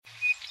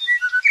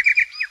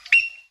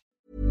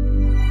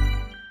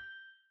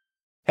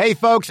Hey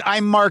folks,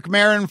 I'm Mark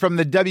Maron from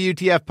the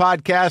WTF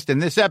podcast,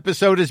 and this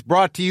episode is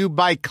brought to you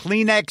by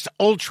Kleenex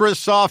Ultra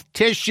Soft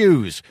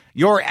Tissues,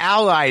 your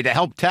ally to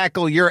help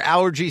tackle your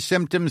allergy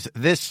symptoms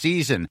this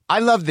season. I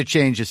love the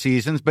change of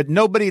seasons, but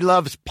nobody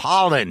loves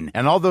pollen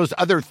and all those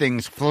other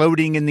things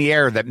floating in the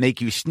air that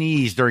make you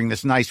sneeze during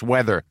this nice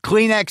weather.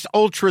 Kleenex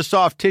Ultra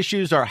Soft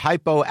Tissues are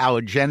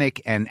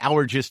hypoallergenic and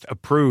allergist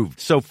approved,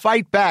 so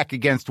fight back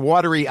against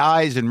watery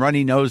eyes and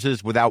runny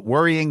noses without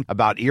worrying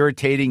about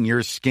irritating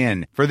your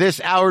skin. For this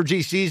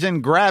allergy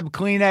season, grab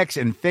Kleenex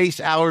and face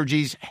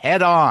allergies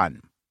head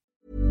on.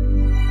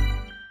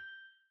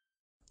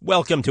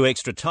 Welcome to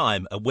Extra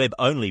Time, a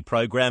web-only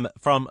program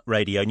from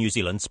Radio New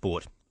Zealand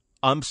Sport.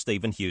 I'm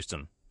Stephen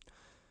Houston.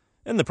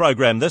 In the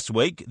program this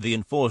week, the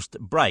enforced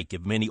break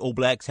of many All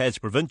Blacks has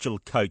provincial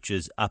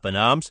coaches up in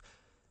arms.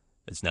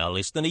 It's now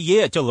less than a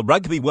year till the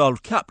Rugby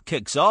World Cup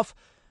kicks off,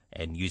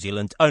 and New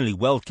Zealand's only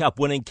World Cup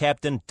winning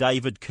captain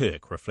David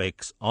Kirk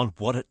reflects on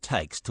what it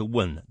takes to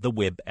win the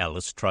Webb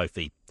Ellis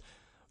Trophy.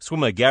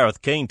 Swimmer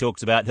Gareth Keane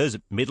talks about his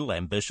medal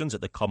ambitions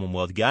at the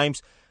Commonwealth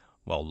Games,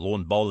 while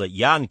lawn bowler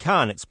Jan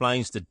Khan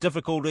explains the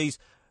difficulties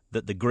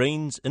that the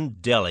Greens in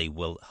Delhi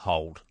will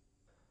hold.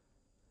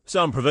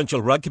 Some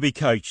provincial rugby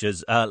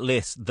coaches are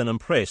less than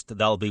impressed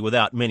they'll be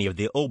without many of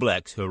their All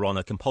Blacks who are on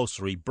a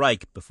compulsory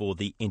break before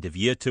the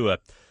end-of-year tour.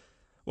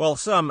 While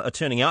some are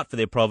turning out for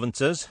their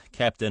provinces,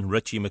 Captain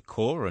Richie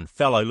McCaw and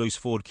fellow loose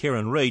forward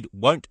Kieran Reid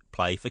won't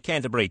play for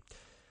Canterbury.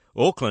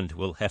 Auckland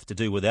will have to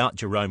do without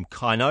Jerome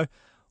Kaino,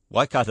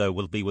 Waikato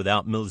will be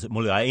without Mills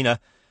Muliaina,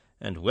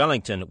 and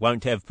Wellington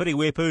won't have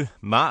Piriwepu,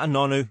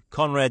 Ma'anonu,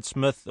 Conrad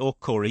Smith or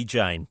Corey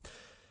Jane.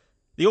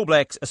 The All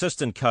Blacks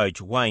assistant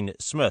coach Wayne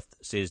Smith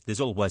says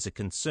there's always a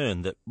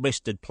concern that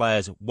rested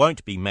players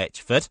won't be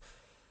match fit,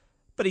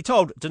 but he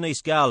told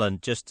Denise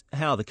Garland just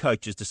how the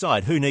coaches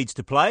decide who needs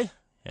to play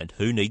and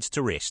who needs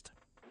to rest.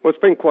 Well,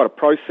 it's been quite a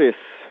process,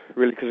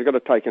 really, because you've got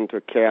to take into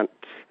account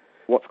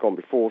what's gone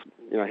before,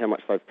 how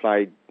much they've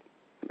played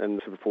in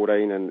Super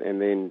 14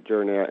 and then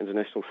during our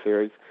international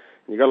series.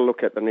 And you've got to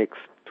look at the next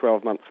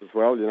 12 months as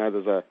well.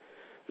 There's the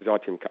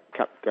ITM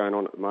Cup going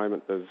on at the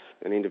moment. There's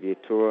an end-of-year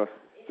tour.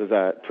 There's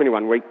a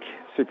 21-week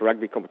Super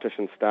Rugby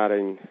competition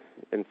starting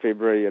in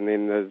February, and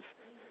then there's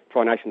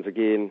Tri-Nations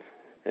again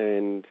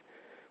and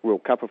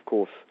World Cup, of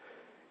course.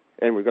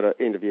 And we've got an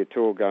end-of-year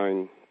tour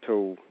going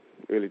till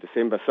early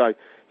December. So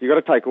you've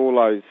got to take all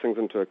those things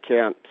into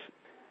account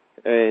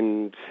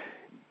and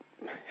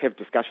have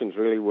discussions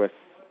really with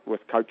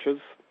coaches,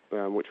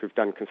 which we've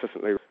done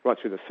consistently right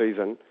through the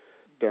season.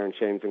 Darren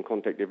Sham's in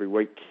contact every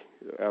week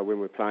when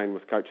we're playing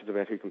with coaches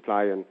about who can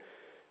play and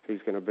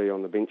who's going to be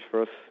on the bench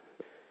for us.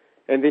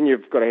 And then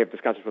you've got to have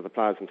discussions with the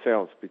players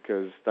themselves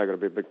because they've got to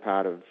be a big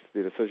part of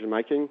their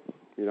decision-making.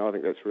 I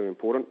think that's really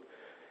important.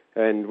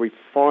 And we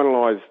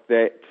finalised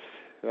that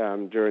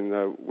during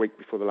the week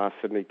before the last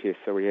Sydney test.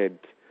 So we had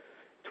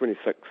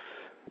 26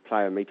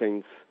 player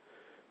meetings,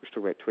 which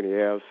took about 20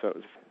 hours, so it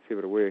was a fair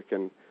bit of work,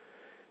 and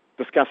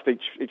discussed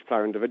each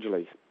player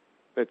individually.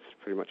 That's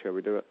pretty much how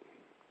we do it.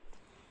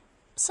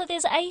 So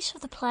there's 8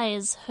 of the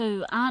players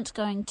who aren't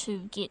going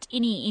to get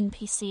any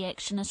NPC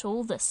action at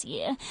all this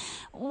year.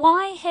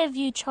 Why have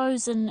you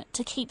chosen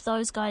to keep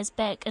those guys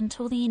back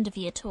until the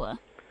end-of-year tour?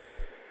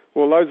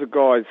 Well, those are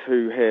guys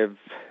who have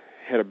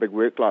had a big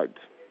workload.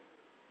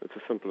 It's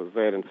as simple as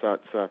that, and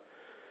so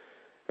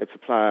it's a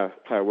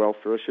player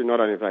welfare issue. Not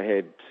only have they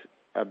had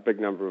a big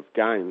number of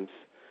games,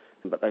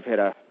 but they've had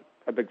a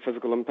big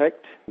physical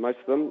impact, most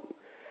of them.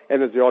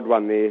 And there's the odd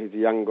one there, who's a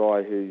young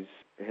guy who's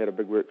had a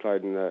big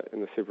workload in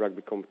the Super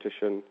Rugby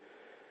competition,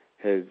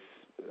 has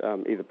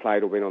either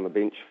played or been on the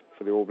bench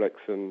for the All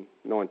Blacks in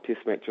 9 test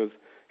matches,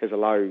 has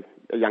a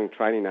young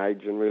training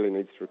age and really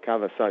needs to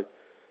recover. So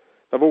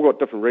they've all got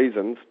different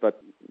reasons,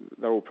 but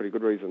they're all pretty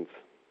good reasons.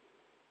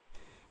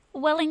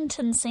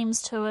 Wellington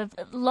seems to have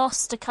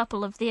lost a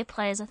couple of their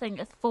players. I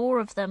think 4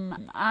 of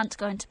them aren't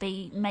going to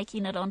be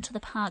making it onto the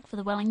park for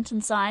the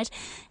Wellington side.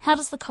 How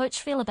does the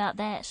coach feel about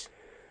that?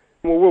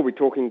 Well, we'll be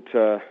talking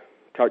to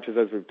coaches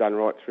as we've done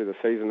right through the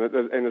season,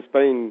 and it's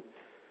been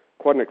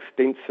quite an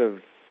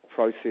extensive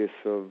process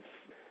of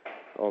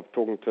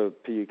talking to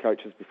PU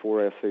coaches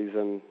before our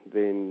season,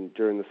 then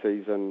during the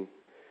season,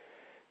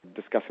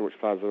 discussing which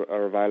players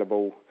are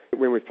available.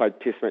 When we've played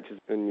test matches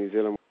in New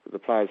Zealand, the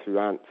players who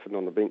aren't sitting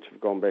on the bench have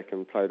gone back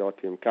and played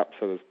ITM Cup,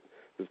 so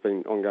there's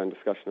been ongoing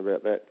discussion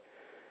about that.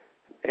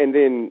 And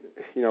then,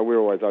 we're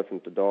always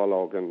open to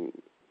dialogue, and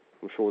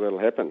I'm sure that'll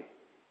happen.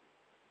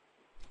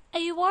 Are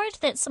you worried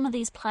that some of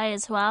these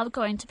players who are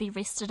going to be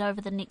rested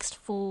over the next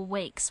 4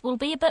 weeks will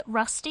be a bit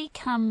rusty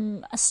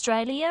come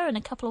Australia in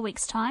a couple of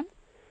weeks' time?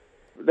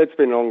 That's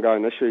been an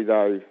ongoing issue,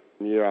 though,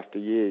 year after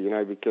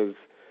year, because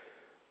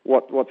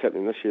what's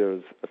happening this year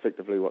is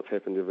effectively what's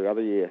happened every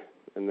other year,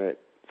 in that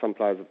some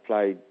players have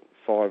played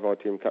 5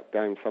 ITM Cup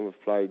games, some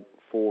have played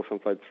 4, some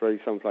played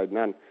 3, some played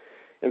none.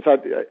 And so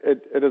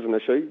it is an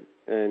issue,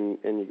 and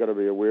you've got to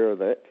be aware of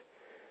that.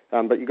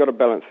 But you've got to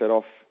balance that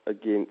off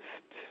against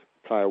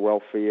player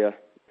welfare,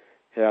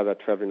 how they're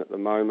travelling at the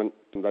moment.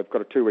 And they've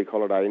got a 2-week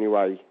holiday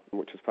anyway,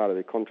 which is part of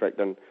their contract,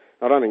 and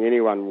I don't think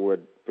anyone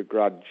would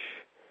begrudge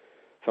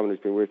someone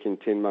who's been working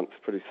 10 months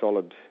pretty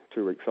solid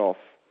 2 weeks off.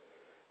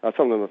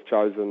 Some of them have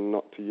chosen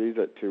not to use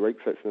that 2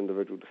 weeks. That's an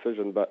individual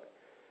decision, but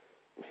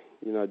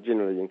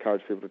generally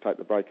encourage people to take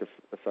the break if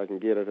they can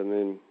get it,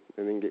 and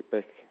then get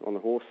back on the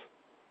horse.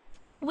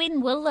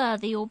 When will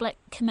the All Black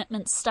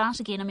commitments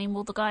start again? I mean,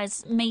 will the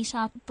guys meet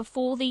up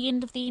before the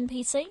end of the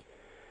NPC?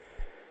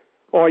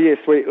 Oh yes,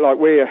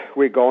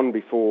 we're gone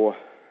before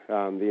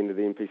the end of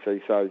the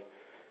NPC, so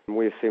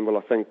we assemble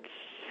I think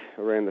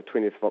around the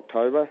 20th of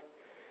October,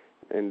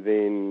 and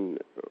then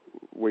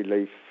we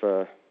leave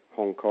for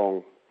Hong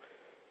Kong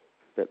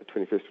about the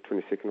 21st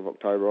or 22nd of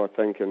October, I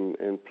think,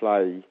 and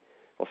play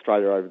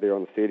Australia over there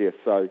on the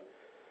 30th.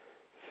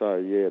 So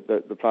yeah,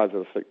 the players that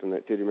are selected in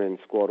that 30-man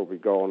squad will be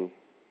gone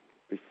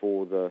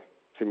before the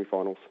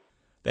semi-finals.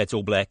 That's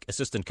All Black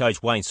assistant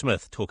coach Wayne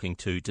Smith talking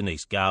to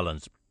Denise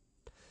Garland.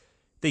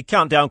 The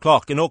countdown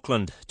clock in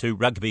Auckland to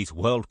rugby's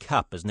World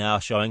Cup is now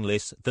showing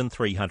less than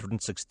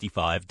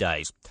 365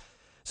 days.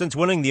 Since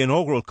winning the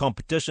inaugural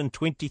competition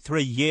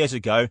 23 years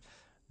ago,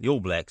 the All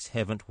Blacks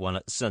haven't won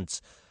it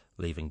since,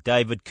 leaving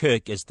David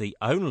Kirk as the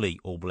only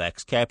All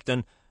Blacks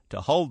captain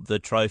to hold the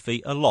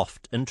trophy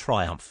aloft in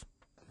triumph.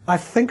 I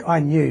think I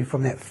knew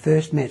from that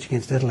first match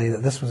against Italy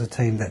that this was a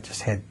team that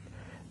just had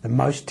the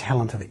most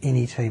talent of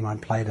any team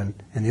I'd played in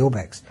the All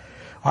Blacks.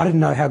 I didn't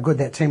know how good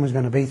that team was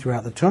going to be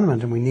throughout the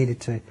tournament, and we needed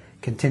to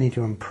continue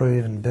to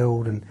improve and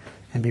build and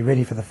be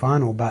ready for the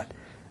final, but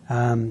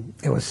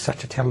it was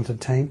such a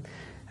talented team,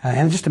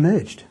 and it just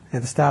emerged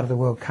at the start of the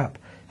World Cup,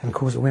 and of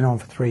course it went on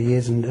for 3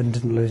 years and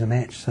didn't lose a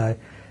match, so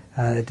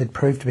it did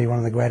prove to be one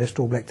of the greatest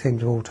All Black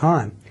teams of all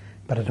time,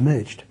 but it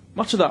emerged.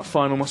 Much of that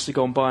final must have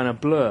gone by in a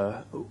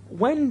blur.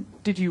 When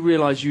did you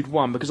realise you'd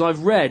won? Because I've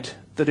read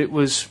that it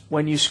was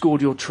when you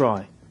scored your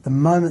try. The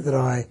moment that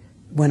I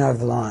went over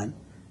the line,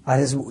 I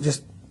had this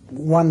just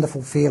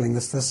wonderful feeling,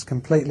 this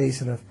completely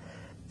sort of,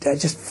 I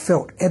just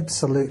felt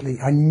absolutely,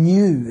 I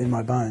knew in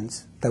my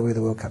bones that we were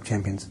the World Cup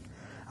champions.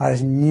 I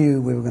just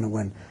knew we were going to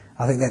win.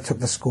 I think that took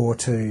the score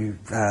to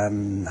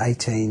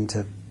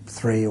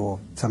 18-3 or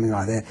something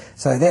like that.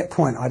 So at that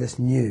point I just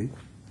knew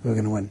we were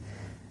going to win.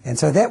 And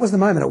so that was the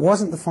moment. It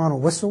wasn't the final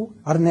whistle.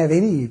 I didn't have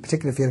any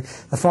particular feeling.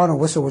 The final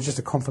whistle was just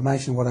a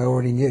confirmation of what I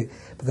already knew.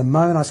 But the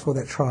moment I scored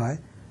that try,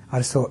 I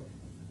just thought,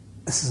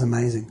 this is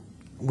amazing.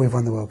 We've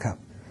won the World Cup.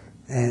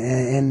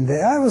 And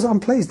I'm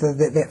pleased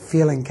that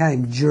feeling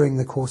came during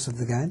the course of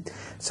the game.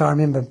 So I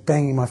remember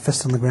banging my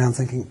fist on the ground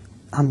thinking,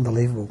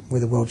 unbelievable, we're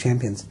the world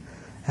champions.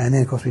 And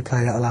then, of course, we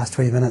played out the last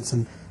 20 minutes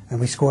and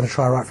we scored a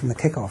try right from the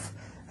kick-off.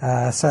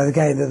 So the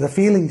game, the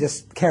feeling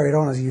just carried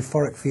on as a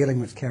euphoric feeling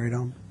which carried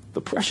on.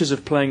 The pressures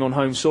of playing on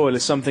home soil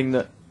is something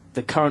that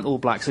the current All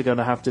Blacks are going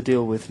to have to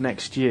deal with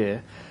next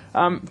year.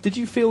 Did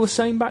you feel the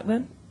same back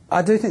then?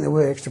 I do think there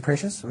were extra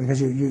pressures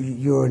because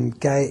you're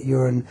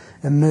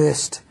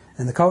immersed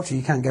in the culture.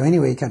 You can't go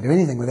anywhere, you can't do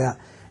anything without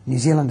New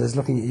Zealanders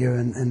looking at you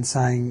and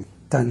saying,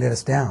 don't let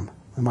us down.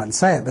 They mightn't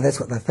say it, but that's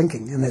what they're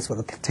thinking, and that's what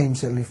the team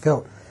certainly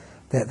felt,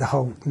 that the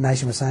whole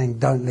nation was saying,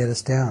 don't let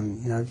us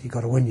down, you've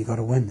got to win,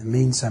 it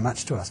means so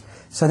much to us.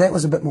 So that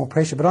was a bit more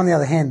pressure, but on the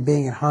other hand,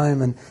 being at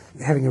home and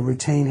having a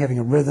routine, having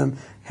a rhythm,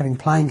 having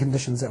playing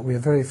conditions that we are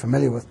very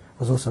familiar with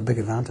was also a big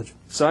advantage.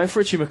 So if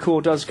Richie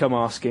McCaw does come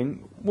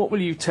asking, what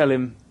will you tell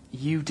him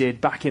you did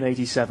back in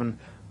 '87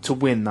 to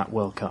win that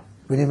World Cup?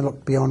 We never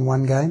looked beyond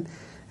one game,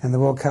 and the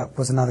World Cup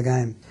was another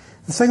game.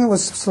 The thing that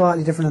was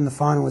slightly different in the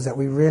final was that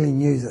we really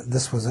knew that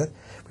this was it.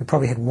 We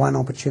probably had one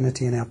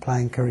opportunity in our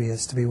playing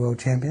careers to be world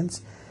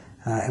champions,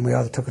 and we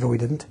either took it or we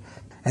didn't,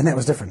 and that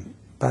was different.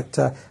 But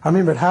I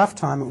remember at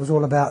half-time it was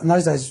all about, in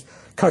those days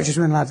coaches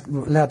weren't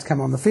allowed to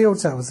come on the field,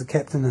 so it was the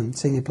captain and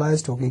senior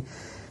players talking.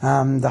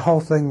 The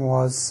whole thing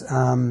was,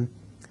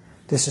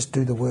 let's just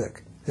do the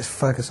work. Let's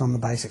focus on the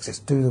basics. Let's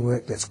do the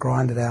work. Let's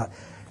grind it out.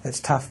 It's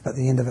tough, but at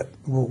the end of it,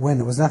 we'll win.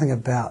 It was nothing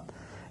about,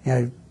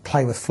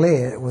 play with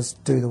flair. It was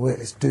do the work.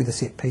 Let's do the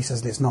set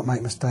pieces. Let's not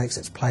make mistakes.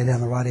 Let's play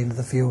down the right end of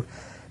the field.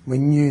 We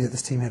knew that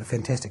this team had a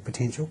fantastic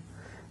potential,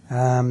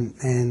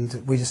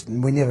 and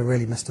we never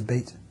really missed a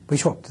beat. We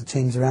swapped the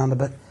teams around a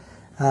bit,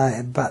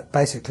 but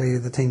basically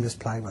the team just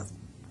played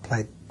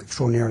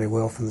extraordinarily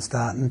well from the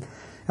start, and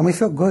we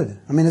felt good.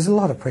 I mean, there's a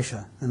lot of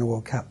pressure in the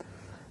World Cup,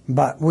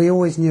 but we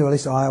always knew, at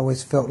least I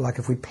always felt like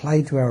if we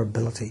played to our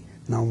ability,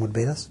 no one would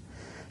beat us.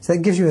 So that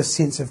gives you a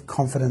sense of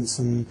confidence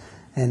and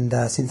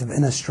a sense of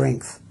inner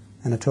strength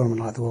in a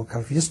tournament like the World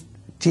Cup. If you just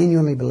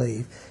genuinely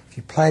believe, if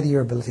you play to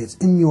your ability, it's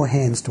in your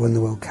hands to win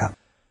the World Cup.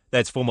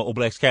 That's former All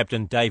Blacks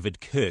captain David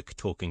Kirk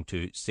talking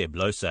to Seb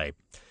Losey.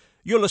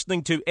 You're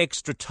listening to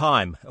Extra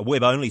Time, a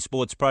web-only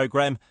sports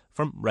program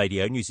from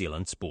Radio New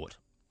Zealand Sport.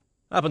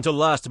 Up until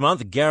last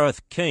month,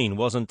 Gareth Keane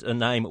wasn't a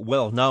name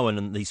well known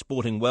in the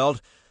sporting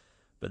world,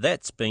 but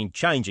that's been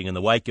changing in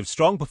the wake of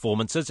strong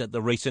performances at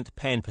the recent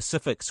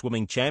Pan-Pacific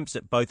Swimming Champs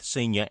at both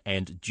senior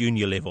and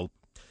junior level.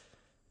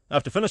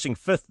 After finishing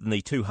fifth in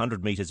the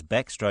 200 metres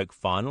backstroke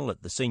final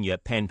at the senior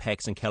Pan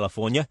Pacs in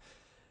California,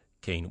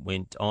 Keane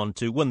went on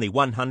to win the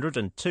 100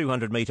 and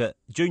 200 metre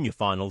junior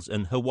finals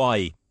in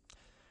Hawaii.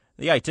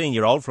 The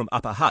 18-year-old from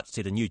Upper Hutt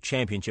set a new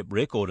championship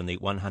record in the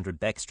 100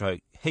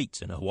 backstroke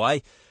heats in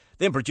Hawaii,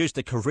 then produced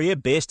a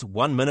career-best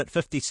 1 minute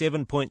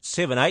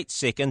 57.78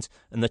 seconds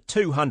in the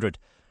 200,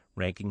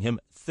 ranking him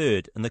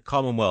third in the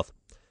Commonwealth.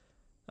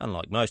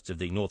 Unlike most of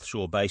the North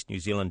Shore-based New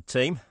Zealand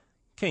team,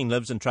 Keane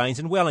lives and trains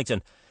in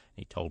Wellington.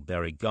 He told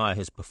Barry Guy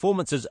his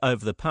performances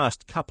over the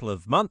past couple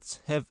of months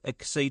have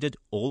exceeded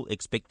all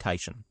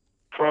expectation.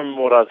 From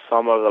what I've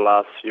seen over the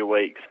last few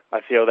weeks,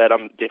 I feel that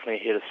I'm definitely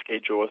ahead of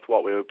schedule with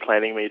what we were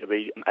planning me to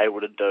be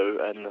able to do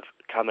in the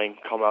coming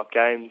Commonwealth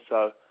Games.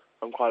 So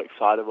I'm quite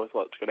excited with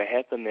what's going to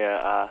happen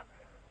there.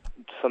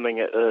 Something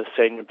at the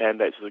senior Pan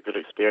Pacs was a good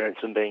experience,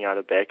 and being able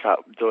to back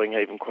up doing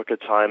even quicker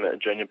time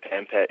at junior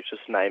Pan Pacs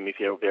just made me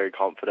feel very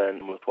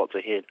confident with what's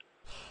ahead.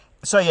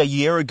 Say a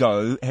year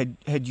ago,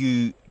 had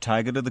you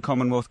targeted the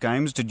Commonwealth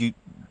Games? Did you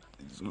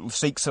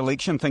seek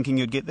selection thinking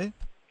you'd get there?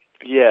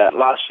 Yeah,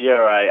 last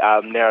year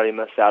I narrowly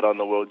missed out on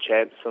the World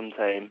Champs swim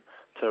team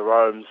to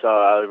Rome, so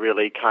I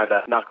really kind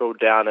of knuckled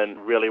down and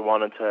really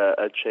wanted to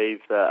achieve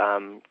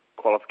the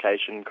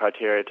qualification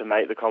criteria to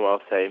make the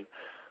Commonwealth team.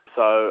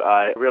 So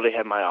I really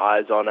had my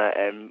eyes on it,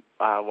 and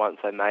once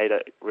I made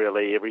it,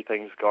 really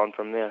everything's gone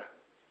from there.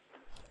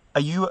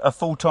 Are you a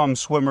full-time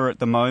swimmer at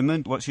the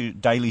moment? What's your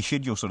daily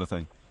schedule sort of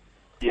thing?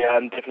 Yeah,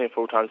 I'm definitely a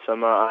full-time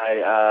swimmer.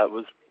 I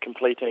was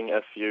completing a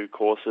few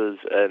courses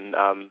in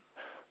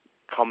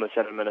Commerce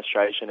and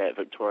Administration at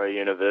Victoria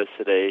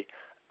University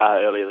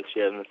earlier this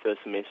year in the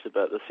first semester,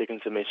 but the second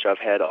semester I've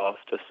had off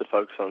just to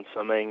focus on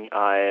swimming.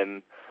 I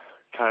am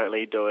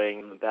currently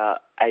doing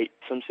about 8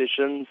 swim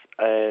sessions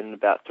and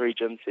about 3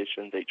 gym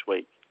sessions each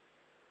week.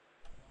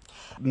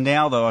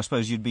 Now, though, I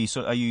suppose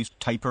are you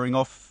tapering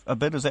off a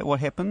bit? Is that what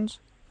happens?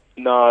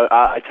 No,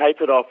 I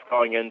tapered off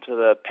going into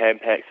the Pan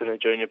Pacs and the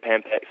Junior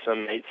Pan Pacs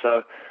swim meet,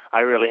 so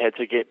I really had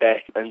to get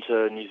back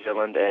into New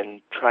Zealand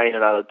and train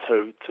another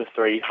 2 to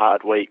 3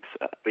 hard weeks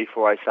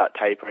before I start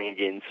tapering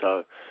again.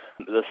 So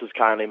this is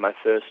currently my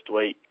first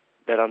week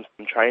that I'm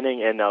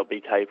training, and I'll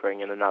be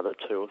tapering in another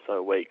 2 or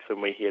so weeks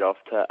when we head off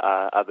to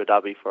Abu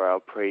Dhabi for our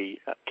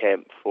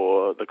pre-camp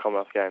for the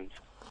Commonwealth Games.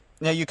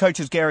 Now, your coach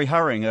is Gary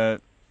Hurring, I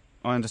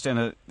understand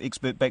an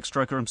expert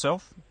backstroker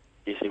himself?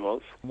 Yes, he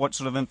was. What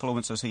sort of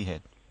influence has he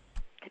had?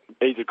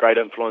 He's a great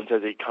influence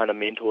as he kind of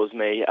mentors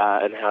me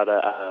in how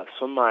to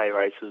swim my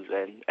races,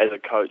 and as a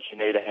coach you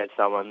need to have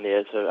someone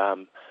there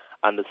to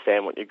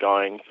understand what you're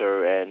going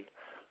through, and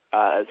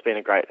it's been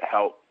a great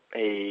help.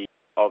 He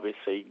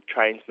obviously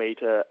trains me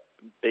to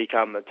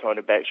become a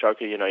 200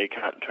 backstroker. You know, you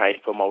can't train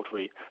for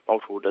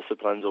multiple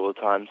disciplines all the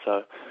time,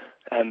 so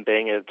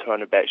being a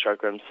 200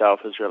 backstroker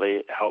himself has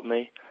really helped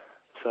me.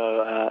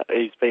 So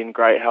he's been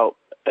great help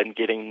in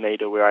getting me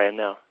to where I am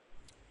now.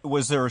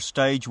 Was there a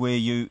stage where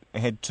you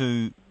had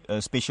to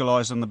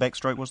specialise in the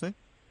backstroke, was there?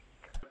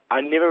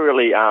 I never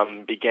really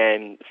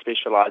began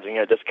specialising.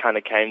 It just kind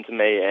of came to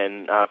me,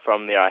 and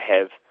from there I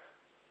have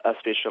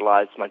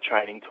specialised my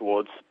training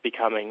towards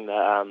becoming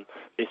the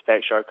best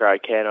backstroker I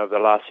can over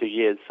the last few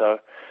years. So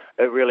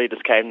it really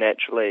just came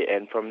naturally,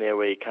 and from there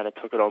we kind of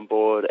took it on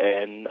board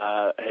and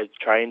have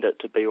trained it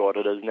to be what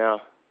it is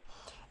now.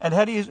 And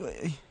how do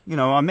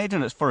I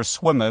imagine it's for a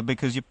swimmer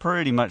because you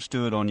pretty much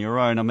do it on your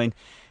own. I mean,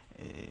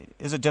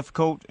 is it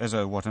difficult as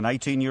an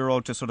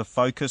 18-year-old to sort of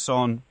focus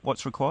on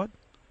what's required?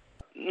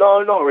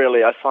 No, not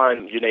really. I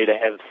find you need to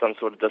have some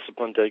sort of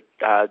discipline to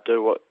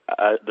do what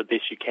the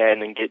best you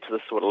can and get to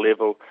this sort of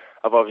level.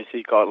 I've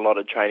obviously got a lot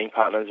of training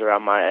partners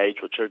around my age,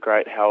 which are a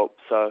great help.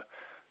 So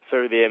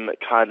through them, it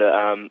kind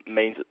of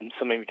means that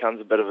something becomes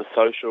a bit of a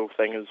social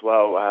thing as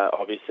well.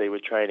 Obviously, we're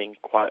training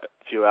quite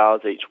a few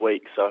hours each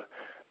week, so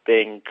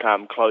being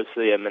close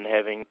to them and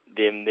having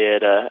them there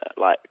to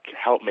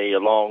help me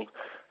along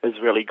is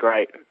really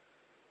great.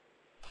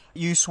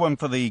 You swim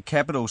for the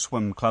Capital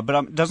Swim Club,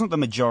 but doesn't the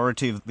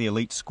majority of the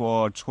elite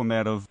squad swim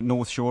out of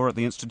North Shore at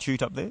the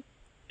Institute up there?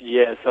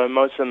 Yeah, so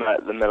most of them are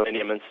at the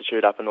Millennium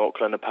Institute up in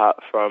Auckland, apart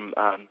from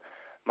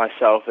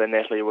myself and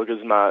Natalie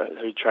Wiggersma,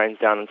 who trains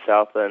down in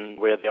South, and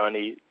we're the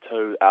only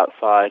 2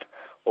 outside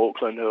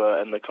Auckland who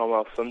are in the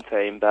Commonwealth swim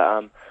team.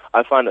 But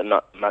I find it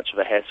not much of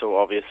a hassle,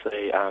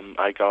 obviously.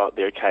 I go up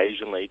there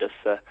occasionally just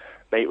to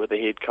meet with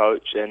the head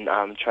coach and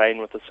train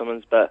with the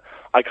swimmers, but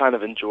I kind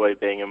of enjoy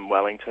being in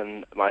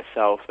Wellington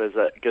myself, as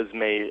it gives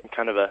me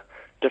kind of a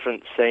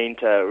different scene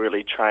to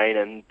really train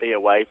and be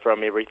away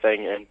from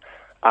everything,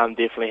 and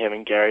definitely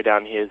having Gary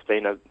down here has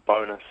been a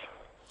bonus.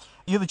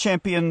 You're the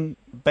champion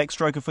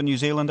backstroker for New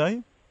Zealand, are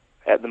you?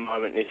 At the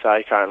moment, yes,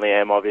 I currently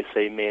am.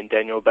 Obviously, me and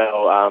Daniel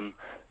Bell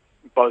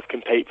both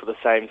compete for the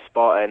same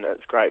spot, and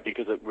it's great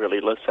because it really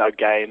lifts our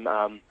game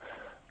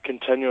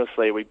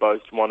continuously. We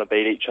both want to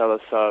beat each other,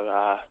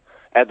 so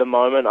at the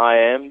moment I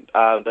am,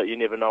 but you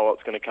never know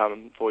what's going to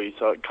come for you,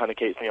 so it kind of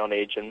keeps me on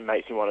edge and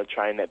makes me want to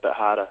train that bit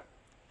harder.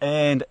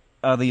 And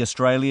are the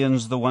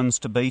Australians the ones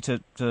to beat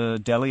at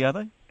Delhi, are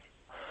they?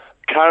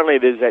 Currently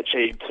there's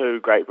actually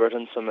 2 Great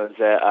Britain swimmers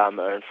that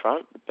are in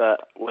front,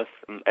 but with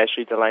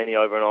Ashley Delaney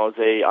over in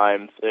Aussie,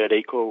 I'm third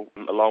equal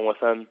along with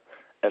him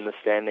in the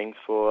standings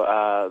for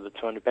the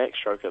 200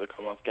 backstroke at the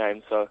Commonwealth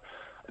Games. So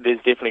There's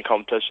definitely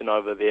competition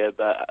over there,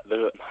 but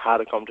the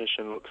harder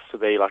competition looks to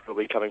be like it'll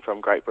be coming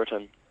from Great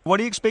Britain. What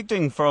are you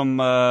expecting from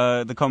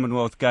the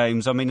Commonwealth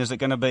Games? I mean, is it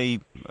going to be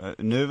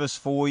nervous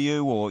for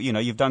you, or,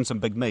 you've done some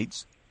big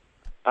meets?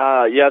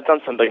 Yeah, I've done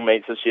some big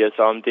meets this year,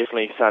 so I'm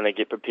definitely starting to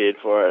get prepared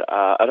for it.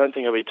 I don't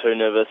think I'll be too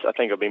nervous. I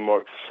think I'll be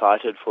more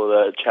excited for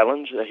the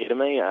challenge ahead of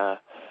me.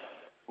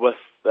 With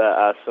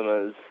the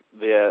swimmers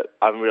there,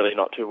 I'm really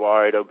not too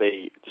worried. It'll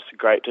be just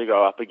great to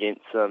go up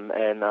against them,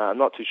 and I'm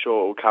not too sure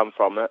what will come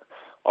from it.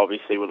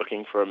 Obviously, we're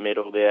looking for a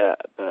medal there,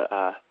 but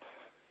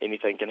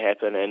anything can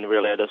happen, and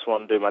really I just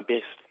want to do my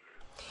best.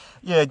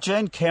 Yeah,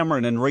 Jan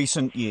Cameron in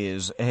recent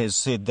years has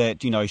said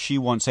that, she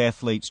wants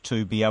athletes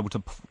to be able to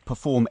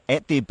perform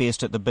at their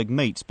best at the big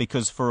meets,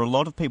 because for a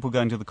lot of people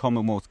going to the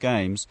Commonwealth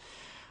Games,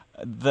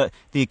 the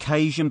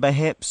occasion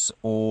perhaps,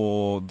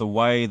 or the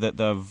way that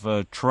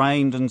they've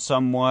trained in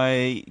some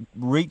way,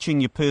 reaching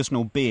your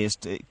personal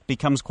best, it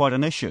becomes quite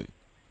an issue.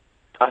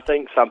 I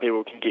think some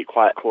people can get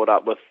quite caught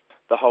up with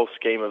the whole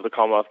scheme of the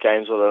Commonwealth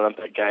Games or the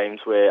Olympic Games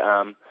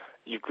where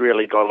you've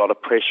really got a lot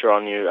of pressure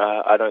on you.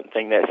 I don't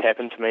think that's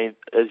happened to me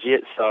as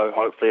yet, so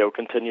hopefully it'll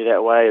continue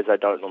that way, as I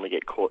don't normally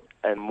get caught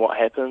in what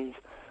happens.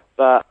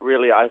 But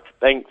really, I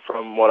think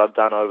from what I've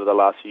done over the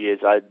last few years,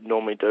 I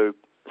normally do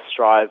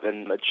strive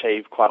and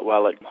achieve quite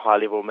well at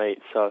high-level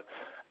meets, so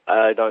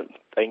I don't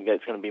think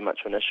that's going to be much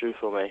of an issue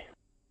for me.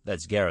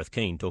 That's Gareth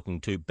Keane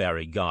talking to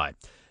Barry Guy.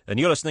 And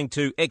you're listening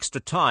to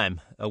Extra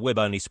Time, a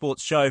web-only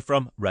sports show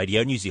from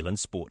Radio New Zealand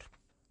Sport.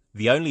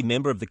 The only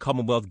member of the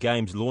Commonwealth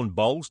Games lawn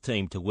bowls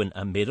team to win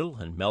a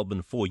medal in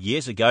Melbourne 4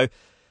 years ago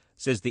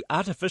says the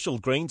artificial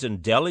greens in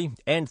Delhi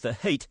and the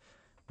heat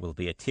will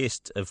be a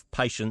test of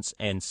patience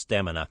and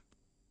stamina.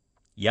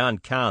 Jan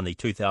Khan, the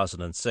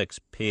 2006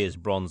 pairs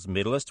bronze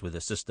medalist with her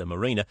sister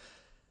Marina,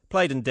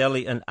 played in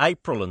Delhi in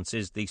April and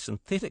says the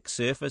synthetic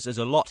surface is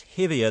a lot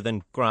heavier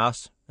than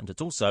grass and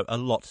it's also a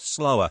lot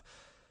slower.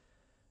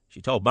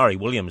 She told Murray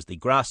Williams the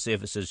grass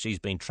surfaces she's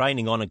been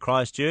training on in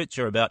Christchurch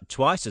are about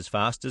twice as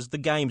fast as the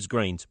Games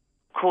greens.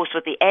 Of course,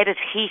 with the added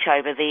heat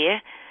over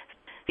there,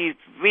 you've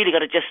really got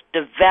to just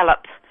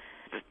develop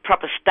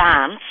proper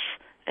stance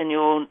in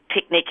your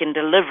technique and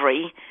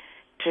delivery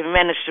to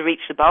manage to reach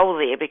the bowl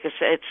there, because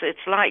it's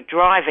like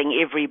driving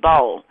every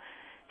bowl.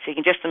 So you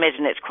can just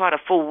imagine it's quite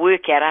a full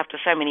workout after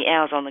so many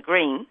hours on the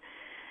green.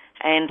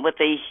 And with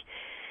the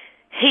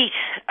heat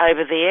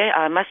over there,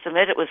 I must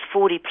admit it was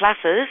 40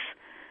 pluses.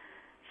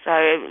 So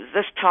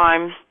this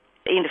time,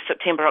 end of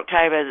September,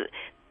 October,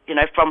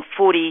 from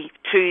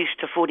 42s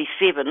to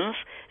 47s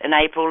in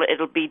April,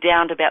 it'll be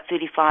down to about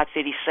 35,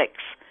 36.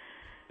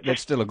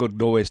 That's still a good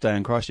nor'west day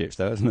in Christchurch,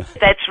 though, isn't it?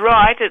 That's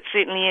right, it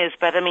certainly is.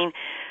 But,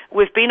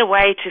 we've been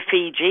away to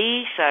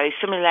Fiji, so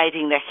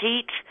simulating the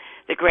heat,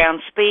 the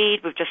ground speed.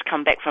 We've just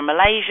come back from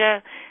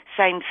Malaysia,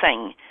 same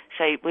thing.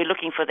 So we're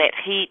looking for that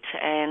heat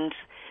and,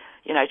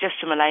 just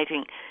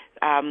simulating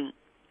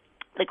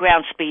the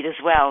ground speed as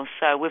well.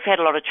 So we've had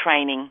a lot of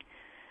training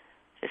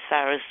as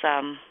far as,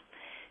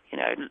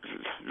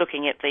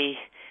 looking at the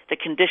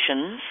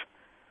conditions.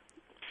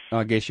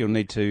 I guess you'll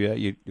need to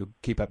you'll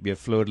keep up your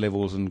fluid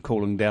levels and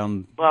cooling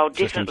down. Well,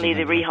 definitely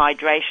the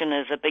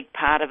rehydration is a big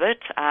part of it.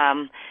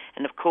 And,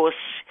 of course,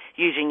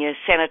 using your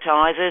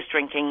sanitizers,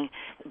 drinking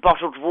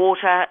bottled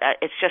water.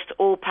 It's just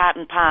all part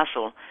and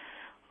parcel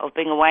of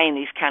being away in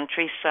these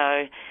countries.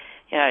 So,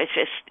 it's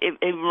just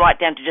right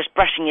down to just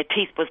brushing your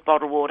teeth with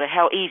bottled water,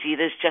 how easy it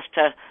is just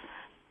to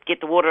get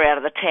the water out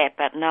of the tap.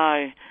 But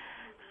no,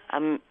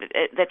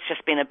 that's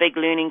just been a big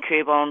learning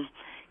curve on,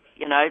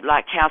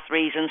 like health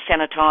reasons,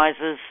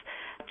 sanitizers,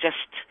 just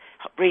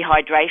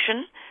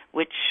rehydration,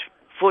 which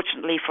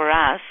fortunately for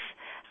us,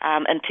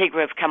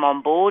 Integra have come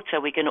on board, so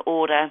we can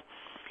order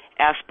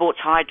our Sports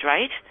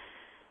Hydrate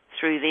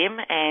through them,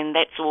 and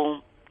that's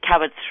all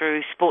covered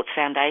through Sports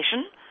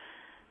Foundation.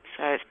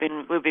 So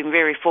we've been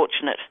very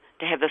fortunate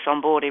to have this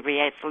on board, every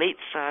athlete.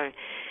 So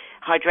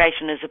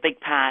hydration is a big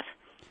part.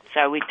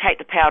 So we take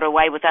the powder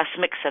away with us,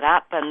 mix it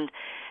up, and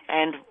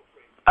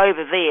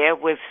over there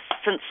we've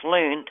since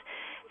learned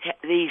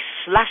these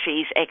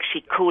slushies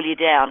actually cool you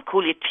down,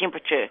 cool your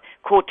temperature,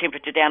 core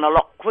temperature down a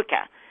lot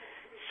quicker.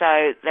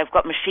 So they've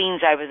got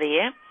machines over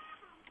there.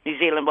 New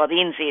Zealand, the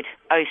NZOC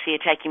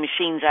are taking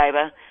machines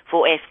over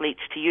for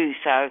athletes to use.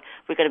 So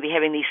we're going to be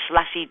having these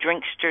slushy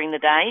drinks during the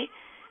day,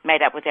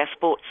 made up with our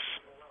Sports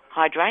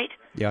Hydrate.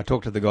 Yeah, I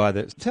talked to the guy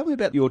Tell me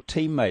about your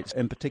teammates,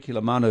 in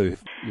particular Manu,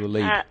 your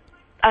lead.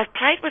 I've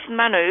played with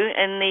Manu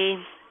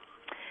in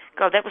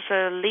that was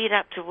a lead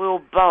up to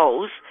World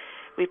Bowls.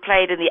 We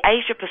played in the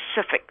Asia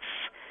Pacifics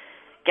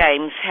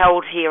games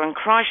held here in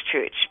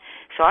Christchurch.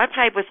 So I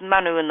played with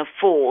Manu in the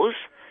fours.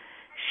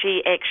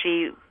 She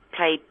actually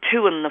played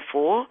two in the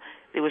four.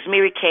 There was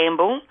Mary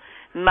Campbell,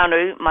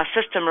 Manu, my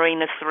sister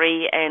Marina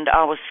 3, and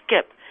I was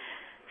skip.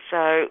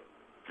 So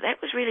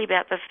that was really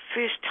about the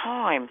first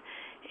time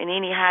in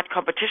any hard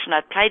competition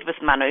I'd played with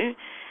Manu,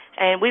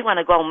 and we won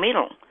a gold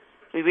medal.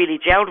 We really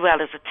gelled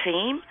well as a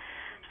team,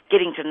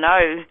 getting to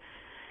know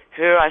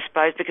her, I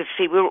suppose, because,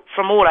 we're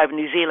from all over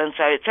New Zealand,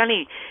 so it's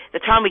only the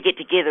time we get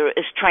together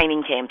is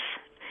training camps.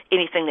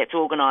 anything that's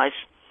organised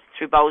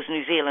through Bowls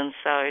New Zealand,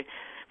 so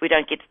we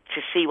don't get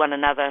to see one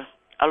another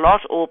a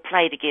lot or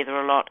play together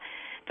a lot.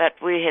 But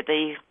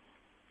fortunately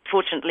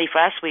for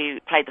us, we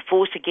played the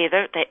fours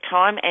together at that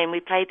time, and we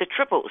played the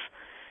triples.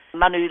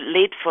 Manu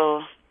led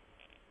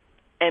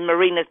and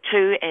Marina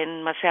too,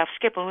 and myself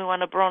Skip, and we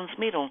won a bronze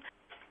medal.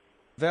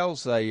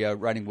 Val's a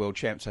reigning world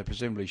champ, so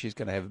presumably she's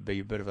going to be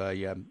a bit of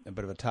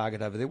a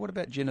target over there. What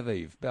about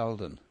Genevieve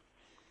Belden?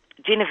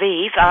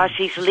 Genevieve,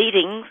 she's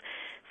leading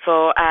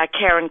for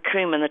Karen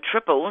Coombe in the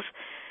triples,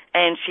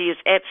 and she is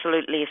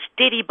absolutely a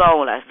steady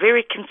bowler,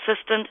 very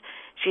consistent.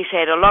 She's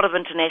had a lot of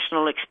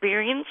international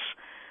experience.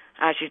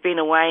 She's been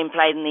away and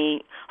played in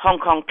the Hong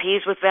Kong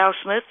pairs with Val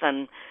Smith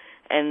and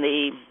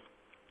the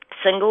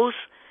singles.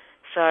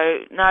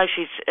 So, no,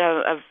 she's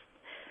a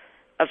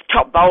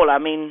top bowler. I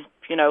mean,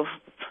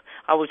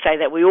 I would say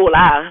that we all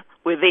are.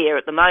 We're there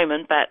at the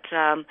moment, but,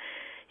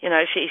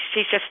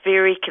 she's just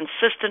very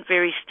consistent,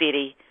 very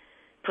steady.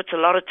 Puts a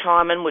lot of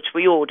time in, which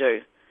we all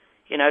do.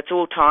 It's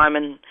all time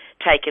and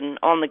taken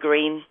on the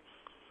green.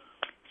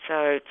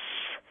 So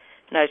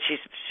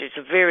she's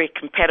a very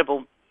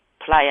compatible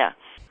player.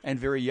 And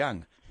very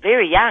young.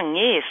 Very young,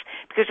 yes.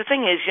 Because the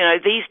thing is,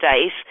 these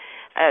days,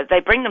 they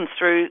bring them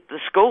through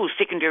the schools,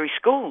 secondary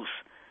schools.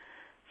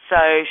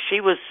 So she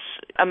was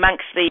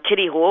amongst the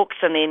Kitty Hawks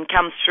and then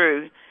comes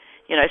through,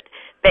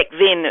 Back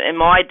then, in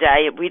my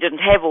day, we didn't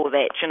have all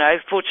that,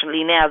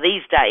 Fortunately now,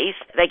 these days,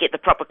 they get the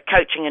proper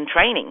coaching and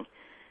training.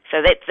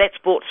 So that's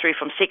brought through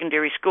from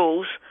secondary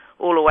schools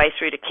all the way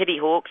through to Kitty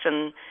Hawks,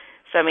 and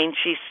so I mean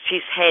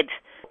she's had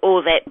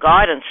all that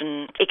guidance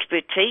and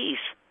expertise.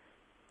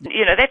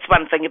 That's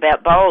one thing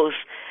about bowls.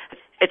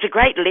 It's a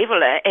great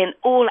leveller, and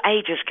all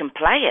ages can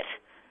play it.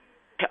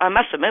 I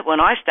must admit, when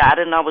I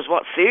started, and I was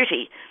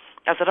 30,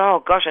 I said, oh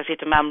gosh, I said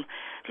to Mum,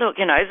 look,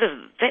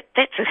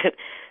 that's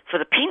for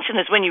the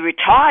pensioners. When you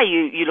retire,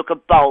 you look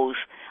at bowls.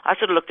 I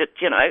sort of looked at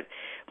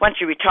once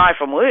you retire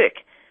from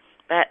work.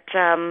 But,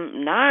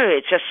 no,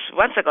 it's just,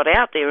 once I got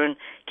out there and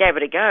gave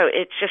it a go,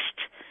 it's just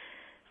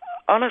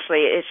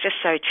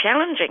so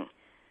challenging.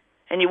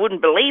 And you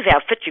wouldn't believe how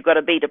fit you've got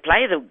to be to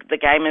play the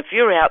game. If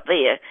you're out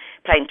there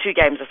playing 2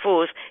 games of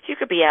fours, you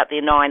could be out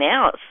there 9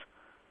 hours.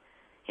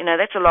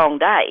 That's a long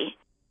day.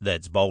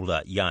 That's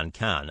bowler Jan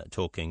Khan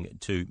talking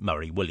to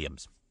Murray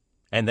Williams.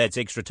 And that's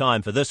extra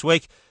time for this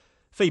week.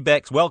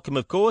 Feedback's welcome,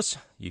 of course.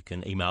 You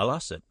can email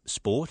us at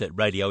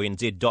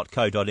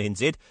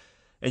sport@radionz.co.nz.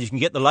 And you can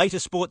get the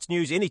latest sports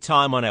news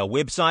anytime on our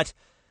website.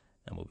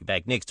 And we'll be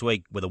back next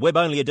week with a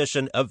web-only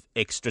edition of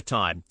Extra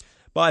Time.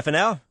 Bye for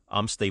now.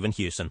 I'm Stephen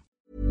Hewson.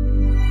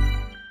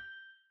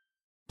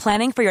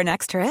 Planning for your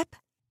next trip?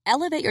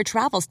 Elevate your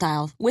travel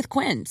style with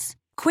Quince.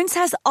 Quince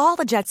has all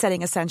the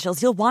jet-setting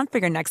essentials you'll want for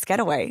your next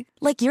getaway,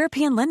 like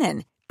European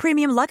linen,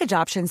 premium luggage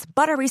options,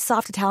 buttery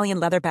soft Italian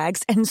leather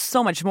bags, and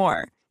so much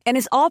more. And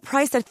is all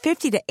priced at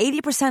 50 to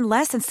 80%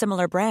 less than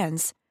similar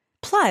brands.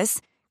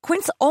 Plus,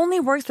 Quince only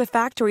works with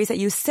factories that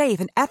use safe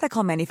and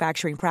ethical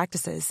manufacturing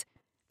practices.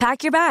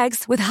 Pack your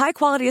bags with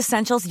high-quality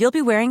essentials you'll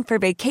be wearing for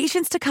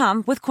vacations to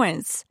come with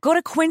Quince. Go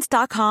to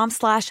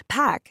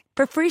quince.com/pack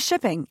for free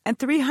shipping and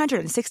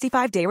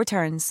 365-day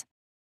returns.